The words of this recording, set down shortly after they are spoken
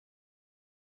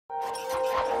Hey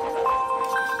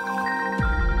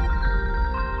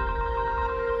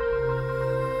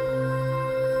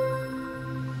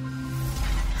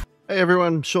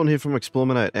everyone, Shaun here from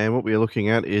eXplore, and what we are looking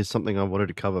at is something I wanted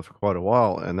to cover for quite a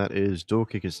while, and that is Door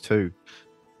Kickers 2.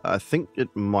 I think it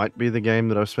might be the game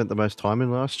that I've spent the most time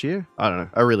in last year. I don't know,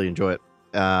 I really enjoy it.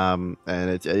 And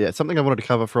it's something I wanted to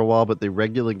cover for a while, but the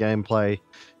regular gameplay,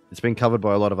 it's been covered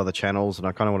by a lot of other channels, and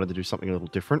I kind of wanted to do something a little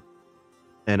different.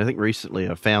 And I think recently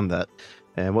I found that,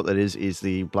 and what that is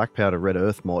the Black Powder Red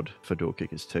Earth mod for Door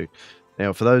Kickers 2.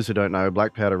 Now, for those who don't know,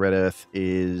 Black Powder Red Earth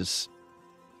is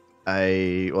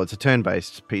it's a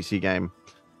turn-based PC game,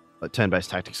 a turn-based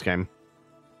tactics game.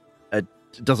 It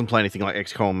doesn't play anything like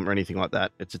XCOM or anything like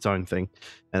that. It's its own thing,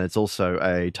 and it's also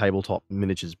a tabletop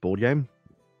miniatures board game.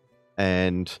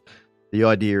 And the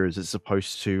idea is it's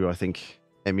supposed to, I think,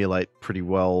 emulate pretty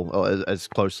well, or as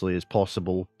closely as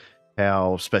possible,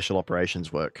 how special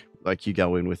operations work. Like you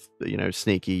go in with,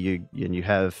 sneaky,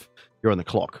 you're on the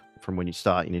clock from when you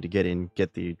start. You need to get in,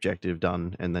 get the objective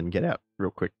done, and then get out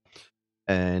real quick.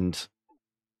 And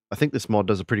I think this mod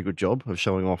does a pretty good job of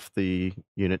showing off the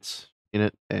units in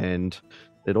it, and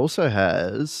it also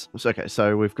has... Okay,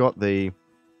 so we've got the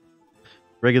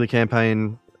regular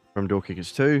campaign from Door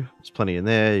Kickers 2. There's plenty in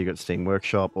there. You've got Steam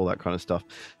Workshop, all that kind of stuff.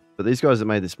 But these guys that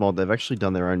made this mod, they've actually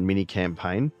done their own mini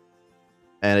campaign,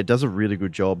 and it does a really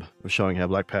good job of showing how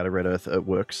Black Powder Red Earth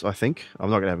works, I think.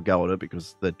 I'm not going to have a go at it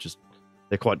because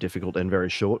they're quite difficult and very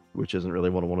short, which isn't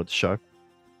really what I wanted to show.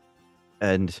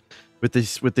 And with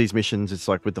these missions, it's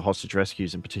like with the hostage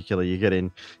rescues in particular, you get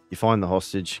in, you find the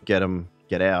hostage, get them,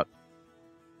 get out.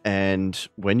 And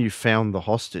when you found the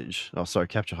hostage,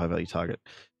 capture high value target.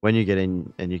 When you get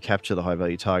in and you capture the high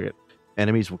value target,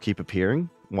 enemies will keep appearing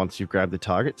once you've grabbed the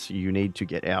target. So you need to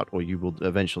get out, or you will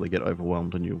eventually get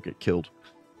overwhelmed and you'll get killed.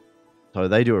 So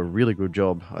they do a really good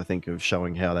job, I think, of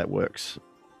showing how that works,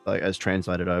 like as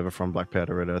translated over from Black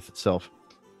Powder Red Earth itself.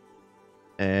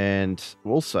 And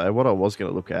also, what I was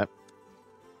going to look at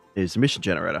is the mission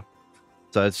generator.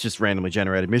 So it's just randomly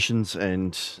generated missions,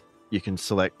 and you can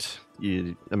select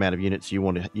the amount of units you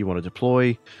want to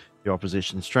deploy, your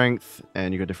opposition strength,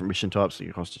 and you've got different mission types, so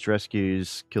your hostage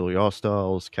rescues, kill your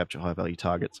hostiles, capture high value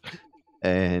targets.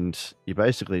 And you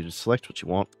basically just select what you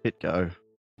want, hit go,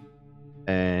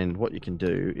 and what you can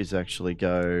do is actually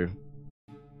go,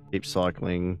 keep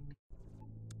cycling,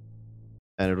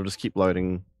 and it'll just keep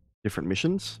loading different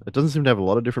missions. It doesn't seem to have a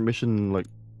lot of different mission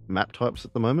map types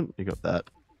at the moment. You got that.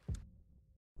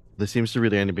 There seems to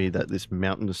really only be this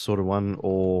mountainous sort of one,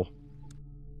 or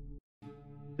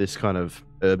this kind of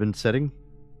urban setting.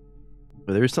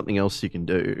 But there is something else you can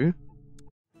do.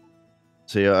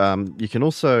 So you can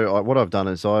also, what I've done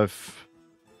is I've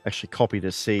actually copied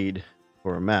a seed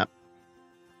or a map,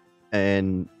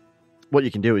 and what you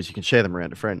can do is you can share them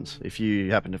around to friends. If you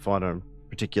happen to find a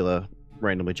particular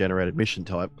randomly generated mission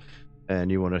type and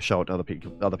you want to show it to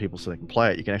other people so they can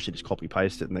play it, you can actually just copy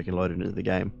paste it and they can load it into the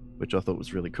game, which I thought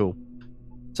was really cool.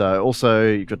 So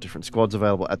also you've got different squads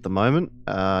available at the moment.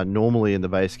 Normally in the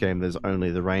base game there's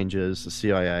only the Rangers, the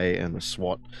CIA, and the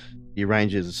SWAT. Your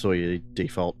Rangers are sort of your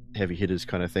default heavy hitters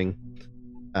kind of thing.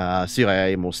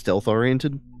 CIA are more stealth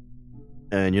oriented,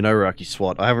 and Iraqi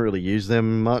SWAT, I haven't really used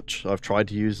them much. I've tried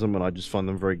to use them and I just find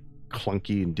them very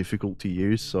clunky and difficult to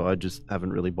use, so I just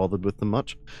haven't really bothered with them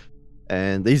much.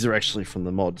 And these are actually from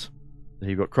the mods.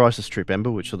 You've got Crisis Troop Ember,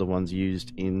 which are the ones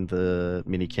used in the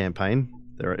mini campaign.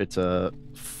 It's a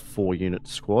 4-unit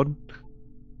squad.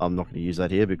 I'm not going to use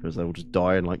that here because they will just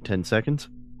die in like 10 seconds.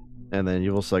 And then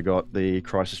you've also got the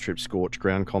Crisis Troop Scorch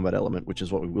ground combat element, which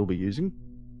is what we will be using.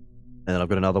 And I've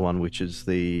got another one, which is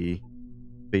the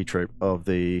B Troop of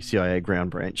the CIA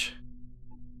ground branch.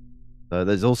 So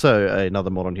there's also another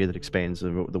mod on here that expands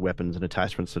the weapons and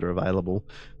attachments that are available.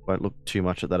 Won't look too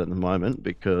much at that at the moment,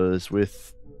 because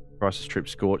with Crisis Troop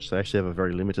Scorch, they actually have a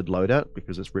very limited loadout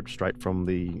because it's ripped straight from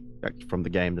the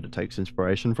game that it takes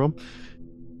inspiration from.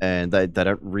 And they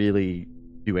don't really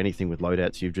do anything with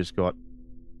loadouts. You've just got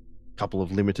a couple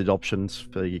of limited options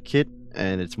for your kit,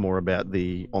 and it's more about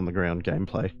the on-the-ground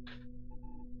gameplay.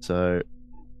 So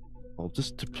I'll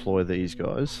just deploy these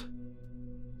guys.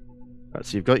 Alright,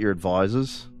 so you've got your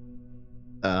advisors.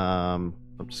 I'm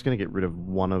just going to get rid of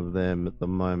one of them at the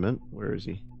moment. Where is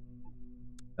he?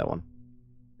 That one.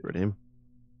 Get rid of him.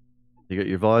 You've got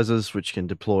your advisors, which can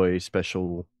deploy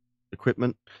special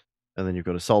equipment. And then you've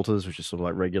got assaulters, which is sort of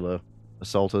like regular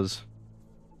assaulters.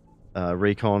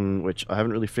 Recon, which I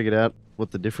haven't really figured out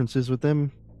what the difference is with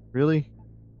them, really.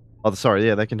 Oh, sorry,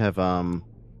 yeah, they can have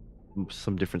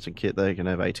some difference in kit. They can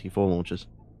have AT-4 launchers.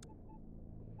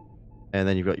 And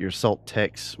then you've got your assault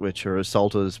techs, which are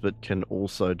assaulters, but can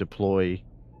also deploy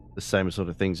the the same sort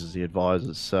of things as the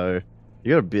advisors. So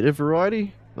you got a bit of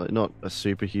variety, like not a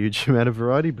super huge amount of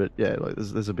variety, but yeah, like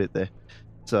there's a bit there.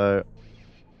 So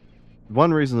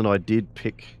one reason that I did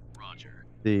pick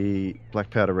the Black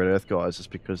Powder Red Earth guys is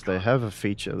because they have a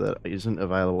feature that isn't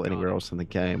available anywhere else in the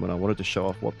game, and I wanted to show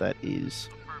off what that is.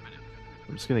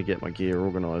 I'm just going to get my gear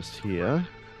organized here.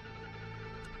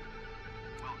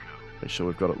 Make sure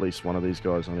we've got at least one of these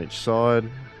guys on each side.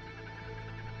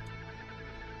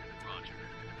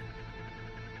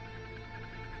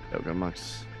 There we go,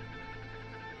 Max.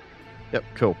 Yep,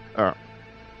 cool. Alright.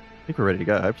 I think we're ready to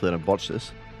go. Hopefully I don't botch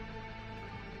this.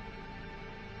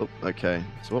 Oh, okay.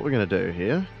 So what we're going to do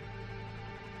here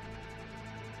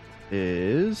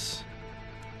is...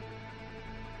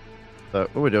 So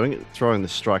what we're doing is throwing the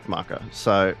strike marker.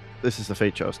 So this is the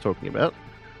feature I was talking about.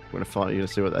 We're going to find, you're going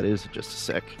to see what that is in just a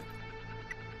sec.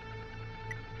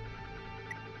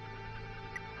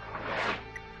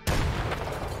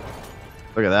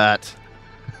 Look at that.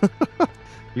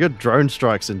 You got drone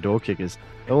strikes and door kickers.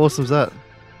 How awesome is that?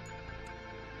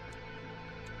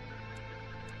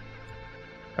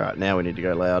 Alright, now we need to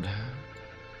go loud.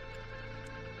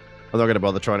 I'm not going to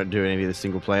bother trying to do any of the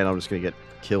single plan. I'm just going to get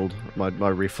killed. My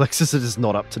reflexes are just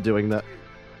not up to doing that.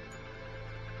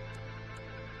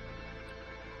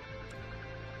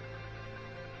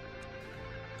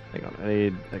 Hang on, I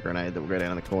need a grenade that will go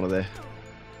down in the corner there.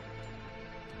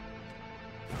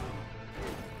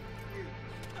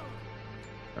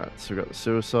 Alright, so we've got the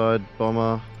suicide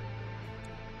bomber.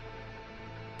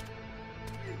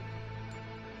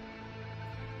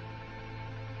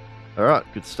 Alright,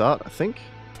 good start, I think.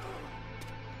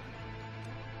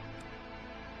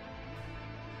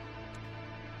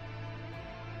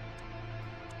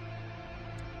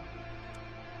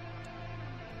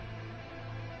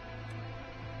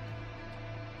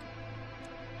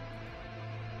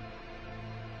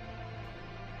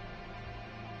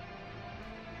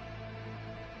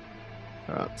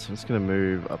 Alright, so I'm just going to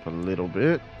move up a little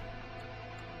bit.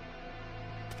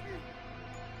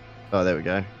 Oh, there we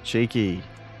go. Cheeky.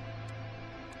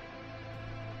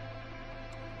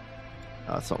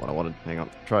 Oh, that's not what I wanted. Hang on.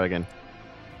 Try again.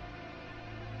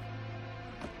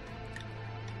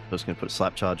 Just going to put a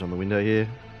slap charge on the window here.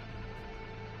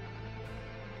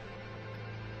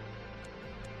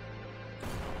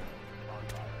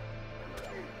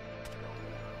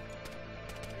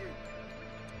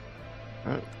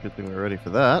 Alright, good thing we're ready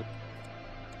for that.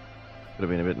 Could have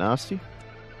been a bit nasty.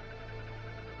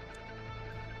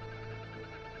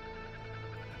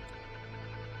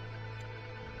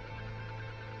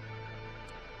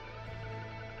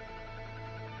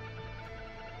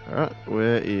 Alright,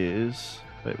 where is...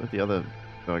 Wait, where'd the other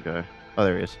guy go? Oh,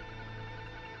 there he is.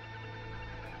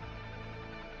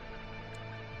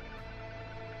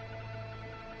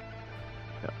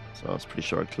 Yeah, so I was pretty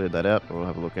sure I'd cleared that out, but we'll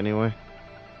have a look anyway.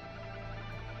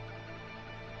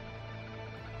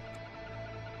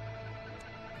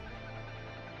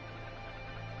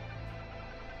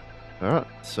 Alright,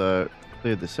 so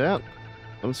cleared this out.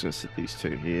 I'm just going to sit these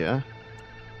two here.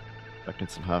 Back in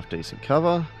some half decent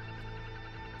cover.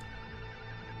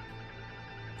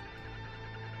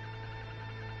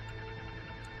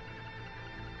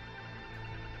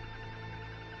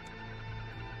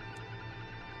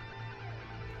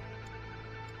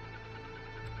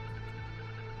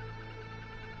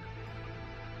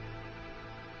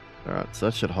 Alright, so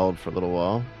that should hold for a little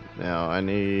while. Now I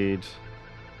need...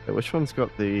 Which one's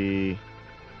got the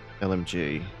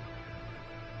LMG?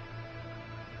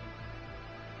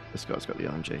 This guy's got the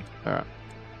LMG. Alright.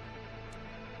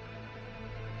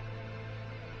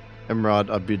 Emrad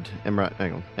Abid.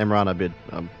 Hang on. Emran Abid.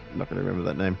 I'm not going to remember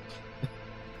that name.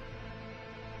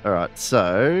 Alright,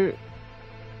 so...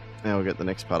 Now we'll get the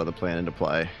next part of the plan into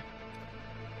play.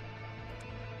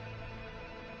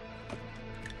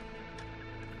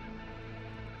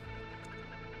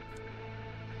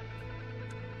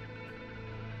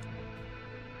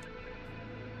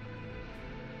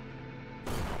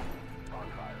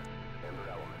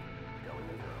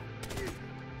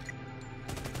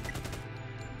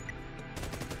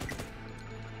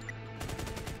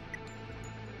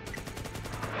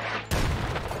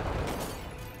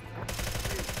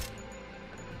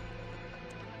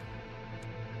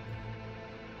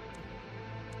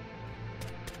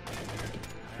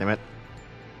 Damn it.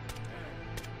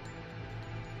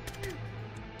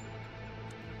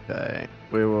 Okay,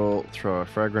 we will throw a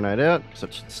frag grenade out, because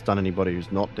that should stun anybody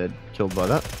who's not dead, killed by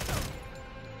that.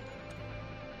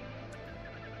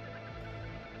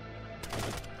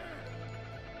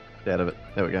 Get out of it.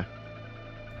 There we go.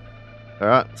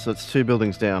 Alright, so it's 2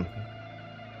 buildings down.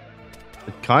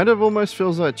 It kind of almost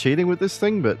feels like cheating with this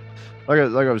thing, but like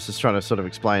I was just trying to sort of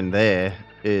explain there,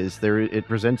 is it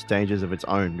presents dangers of its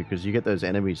own because you get those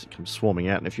enemies that come swarming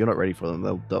out, and if you're not ready for them,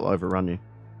 they'll overrun you.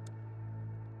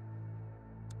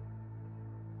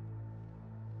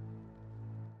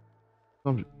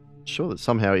 I'm sure that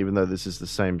somehow, even though this is the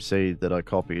same seed that I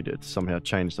copied, it somehow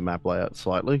changed the map layout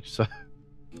slightly, so...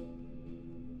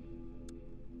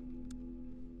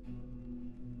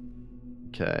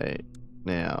 Okay,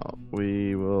 now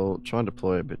we will try and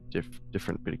deploy a bit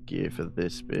different bit of gear for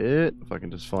this bit. If I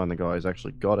can just find the guy who's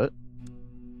actually got it,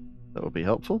 that would be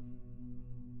helpful.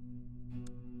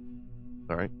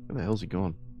 Sorry, where the hell's he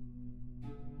gone?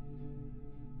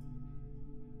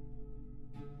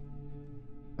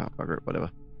 Oh, bugger it, whatever.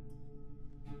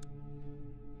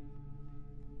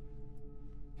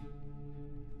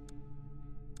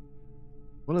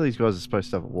 One of these guys is supposed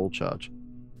to have a wall charge.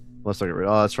 Unless I get rid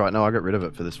of... Oh, that's right. No, I got rid of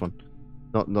it for this one.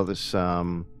 Not this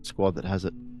squad that has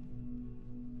it.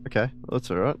 Okay, well,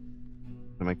 that's alright.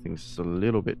 To make things a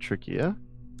little bit trickier.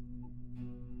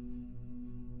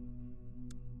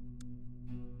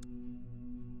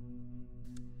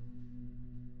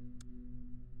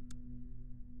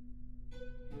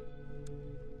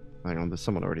 Hang on, there's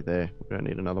someone already there. We don't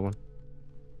need another one.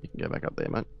 You can go back up there,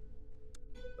 mate.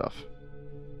 Stuff.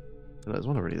 Oh, there's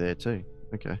one already there too.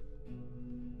 Okay.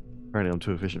 Apparently I'm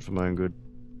too efficient for my own good.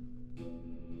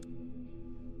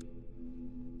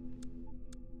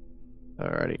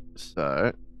 Alrighty,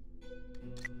 so...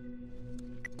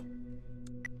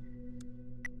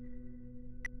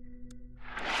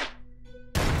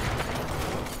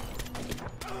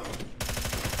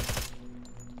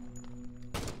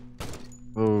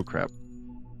 Oh, crap.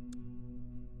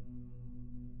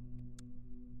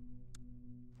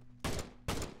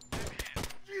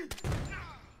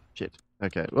 Shit.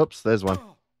 Okay, whoops, there's one.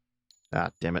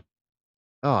 Ah, damn it.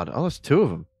 Oh, there's two of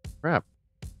them. Crap.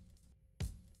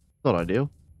 Not ideal.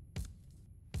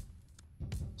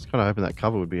 Just kind of hoping that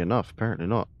cover would be enough. Apparently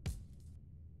not.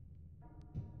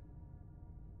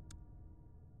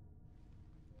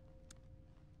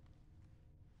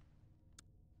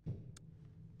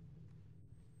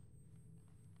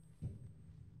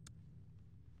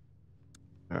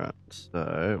 Alright,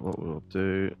 so what we'll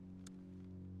do...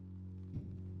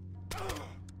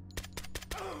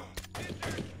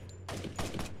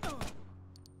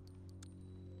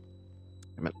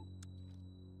 Damn it.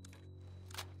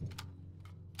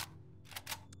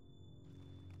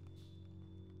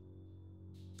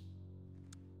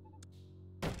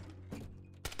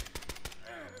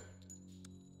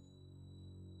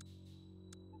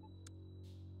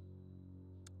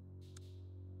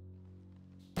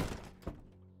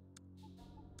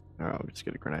 Alright, we'll just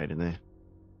get a grenade in there.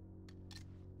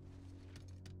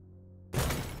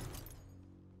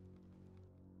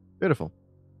 Beautiful.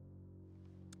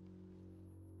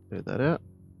 Clear that out.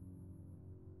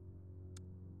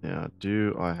 Now,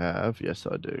 do I have... Yes,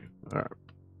 I do. Alright.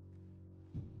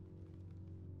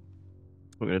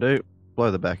 What we're going to do,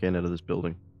 blow the back end out of this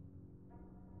building.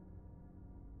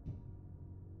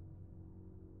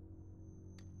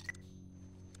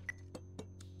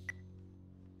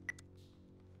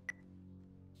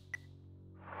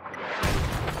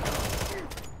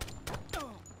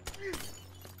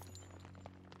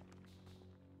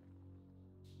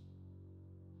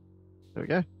 There we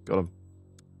go. Got him.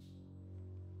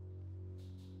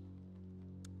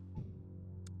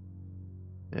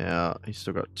 Now, he's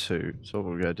still got two. So what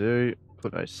we're going to do,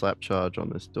 put a slap charge on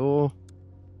this door.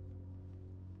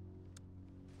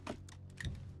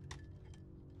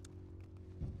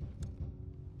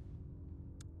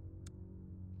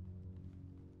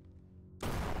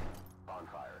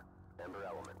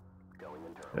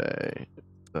 Okay,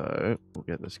 so we'll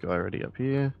get this guy ready up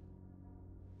here.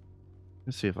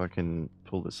 Let's see if I can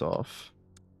pull this off.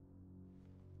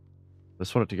 I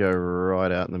just want it to go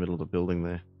right out in the middle of the building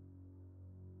there.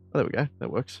 Oh, there we go.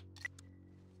 That works.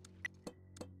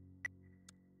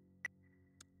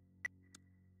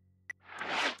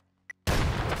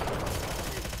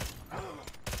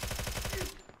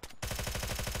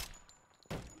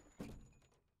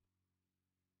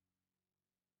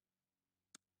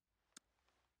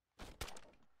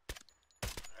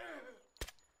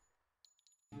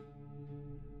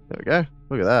 There we go.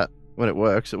 Look at that. When it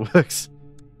works, it works.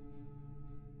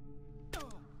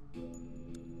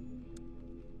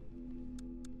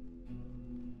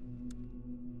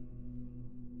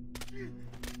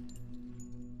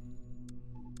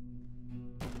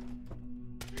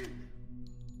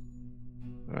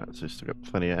 Alright, so still got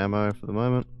plenty of ammo for the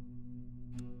moment.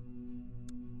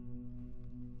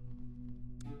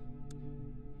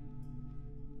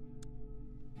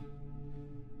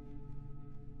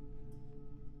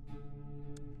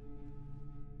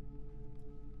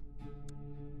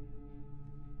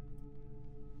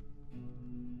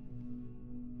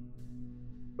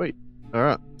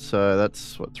 So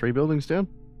that's, what, 3 buildings down?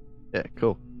 Yeah,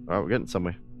 cool. Alright, we're getting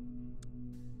somewhere.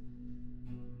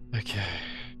 Okay.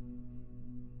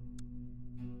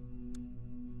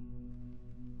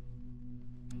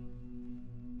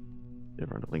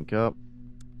 Everyone to link up.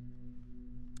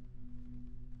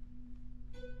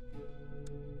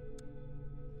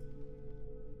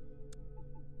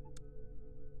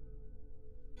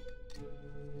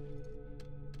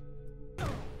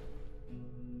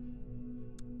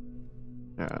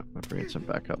 Alright, I'll bring some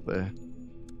back up there.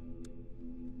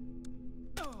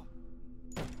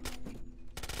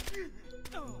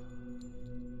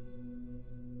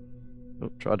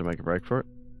 Oh, tried to make a break for it.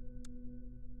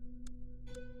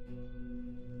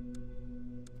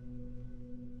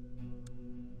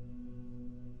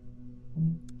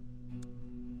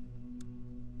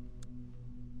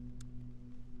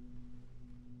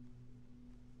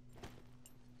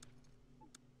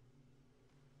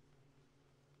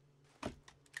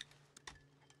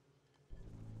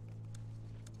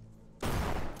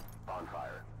 On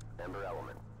fire. Ember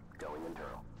element. Going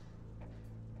internal.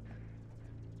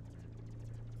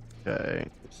 Okay,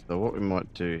 so what we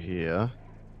might do here...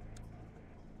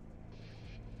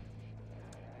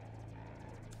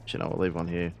 You know, we'll leave one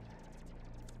here.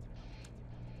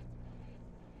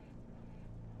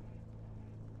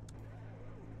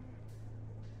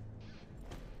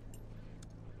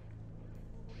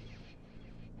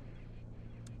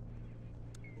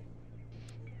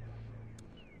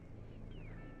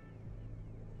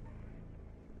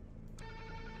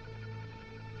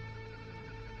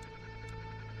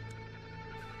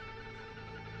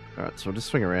 Alright, so we'll just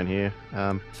swing around here.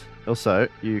 Also,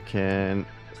 you can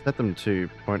set them to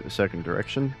point in a certain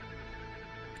direction.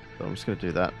 So I'm just going to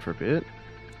do that for a bit.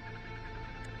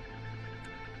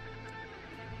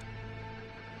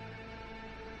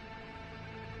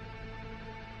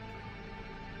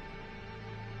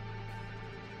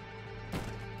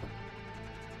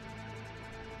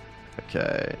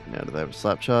 Okay, now do they have a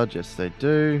slap charge? Yes, they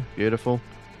do. Beautiful.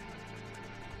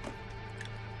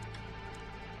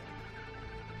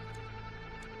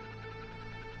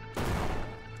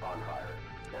 On fire.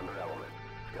 Ember element.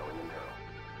 Going internal.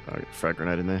 I'll get a frag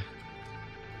grenade in there.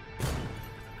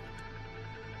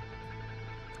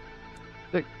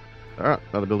 Sick. Alright,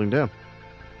 another building down.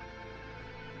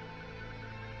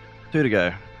 2 to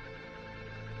go.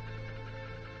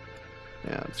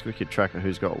 Now, let's go keep track of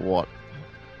who's got what.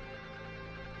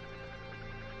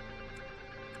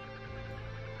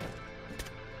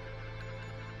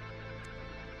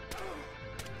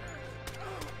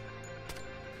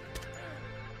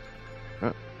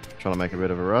 Alright, trying to make a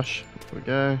bit of a rush. Here we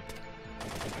go.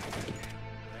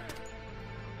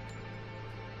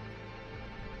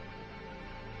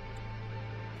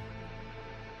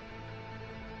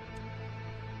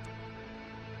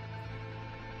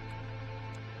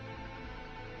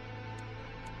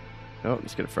 Oh,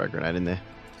 let's get a frag grenade in there.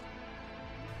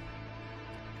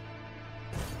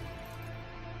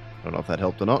 I don't know if that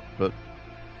helped or not, but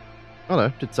I don't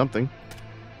know, did something.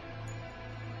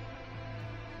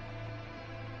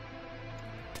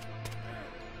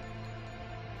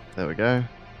 There we go.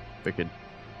 Wicked.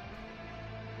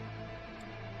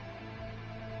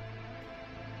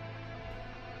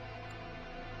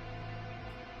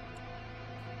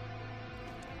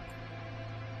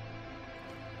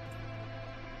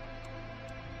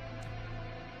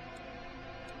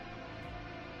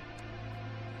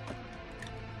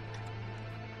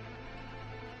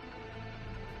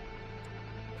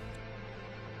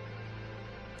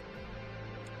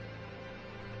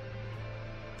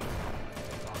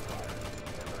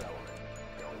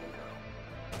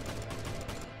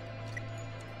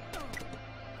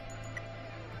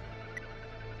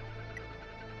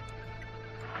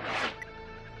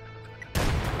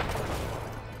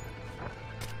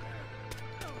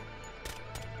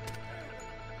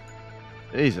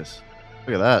 Jesus.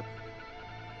 Look at that.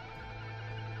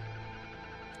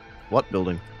 What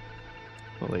building?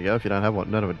 Well, there you go. If you don't have one,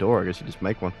 don't have a door, I guess you just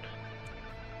make one.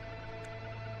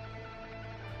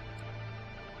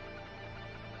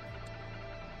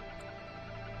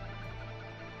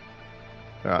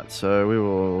 Alright, so we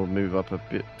will move up a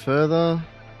bit further.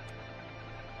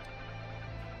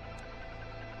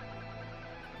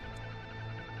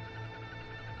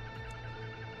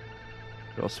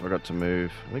 What else have I got to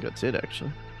move? I think that's it,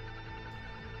 actually.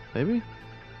 Maybe?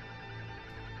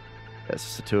 That's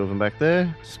just the 2 of them back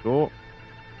there. Score.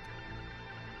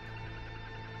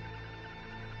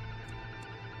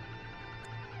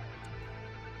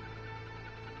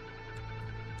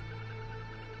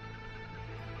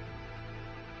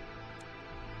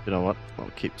 You know what? I'll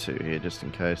keep 2 here just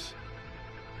in case.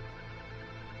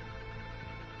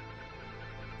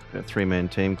 Got a 3-man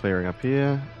team clearing up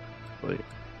here. You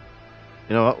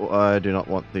know what? I do not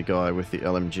want the guy with the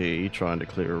LMG trying to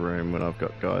clear a room when I've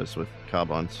got guys with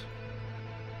carbines.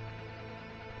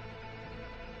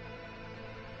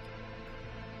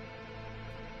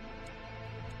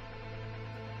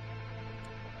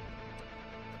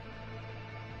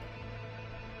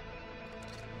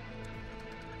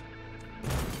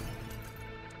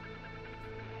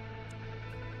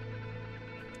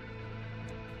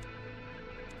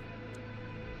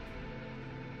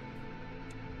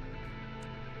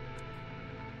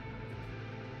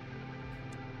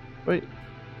 Wait.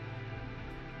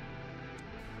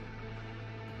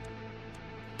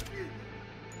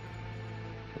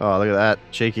 Oh, look at that.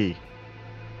 Cheeky.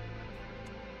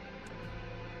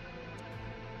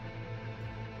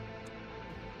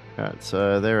 Alright,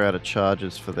 so they're out of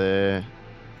charges for their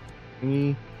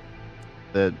thingy.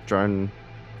 Their drone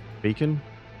beacon.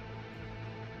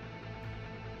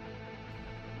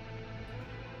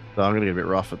 So I'm going to get a bit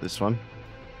rough at this one.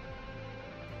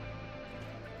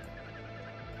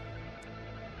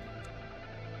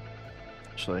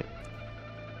 Actually,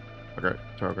 okay,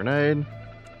 throw a grenade.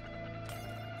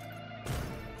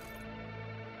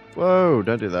 Whoa,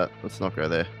 don't do that. Let's not go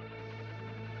there.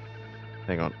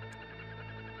 Hang on.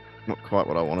 Not quite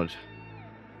what I wanted.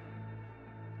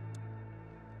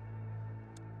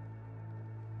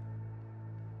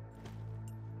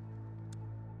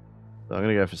 So I'm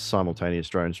going to go for simultaneous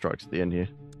drone strikes at the end here.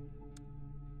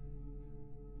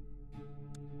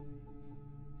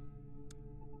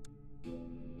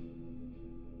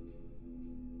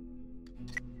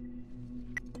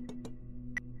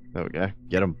 There we go.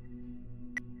 Get him.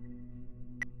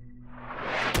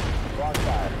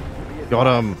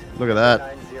 Got him. Look at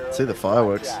that. See the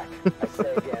fireworks.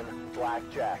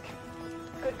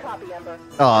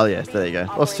 Oh, yes. There you go.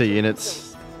 Lost 2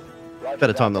 units.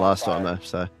 Better time than last time, though.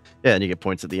 So, yeah, and you get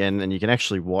points at the end, and you can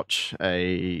actually watch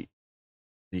a...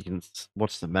 You can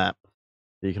watch the map.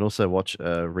 You can also watch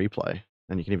a replay,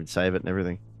 and you can even save it and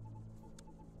everything.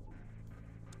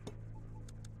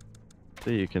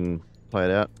 So you can play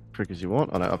it out quick as you want.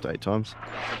 I know, up to 8 times.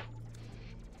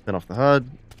 Turn off the HUD.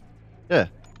 Yeah,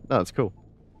 no, it's cool.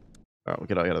 All right, we'll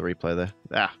get out of the replay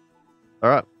there. All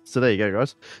right, so there you go,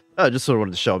 guys. I just sort of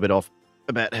wanted to show a bit off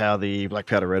about how the Black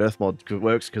Powder Red Earth mod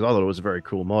works, because I thought it was a very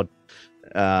cool mod.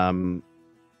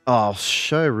 I'll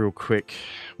show real quick.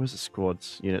 Where's the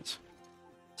squads units?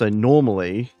 So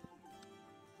normally,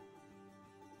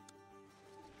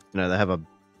 they have a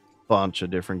bunch of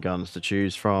different guns to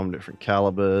choose from, different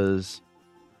calibers,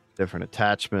 different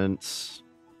attachments,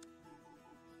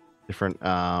 different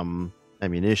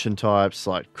ammunition types,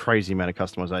 like crazy amount of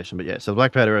customization. But yeah, so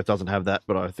Black Powder Earth doesn't have that,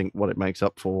 but I think what it makes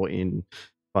up for in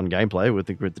fun gameplay with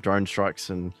the drone strikes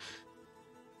and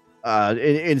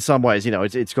in some ways,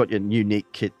 it's got a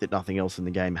unique kit that nothing else in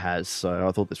the game has. So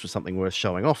I thought this was something worth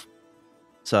showing off.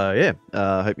 So yeah,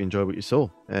 I hope you enjoyed what you saw.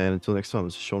 And until next time,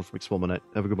 this is Shaun from eXplore.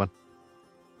 Have a good one.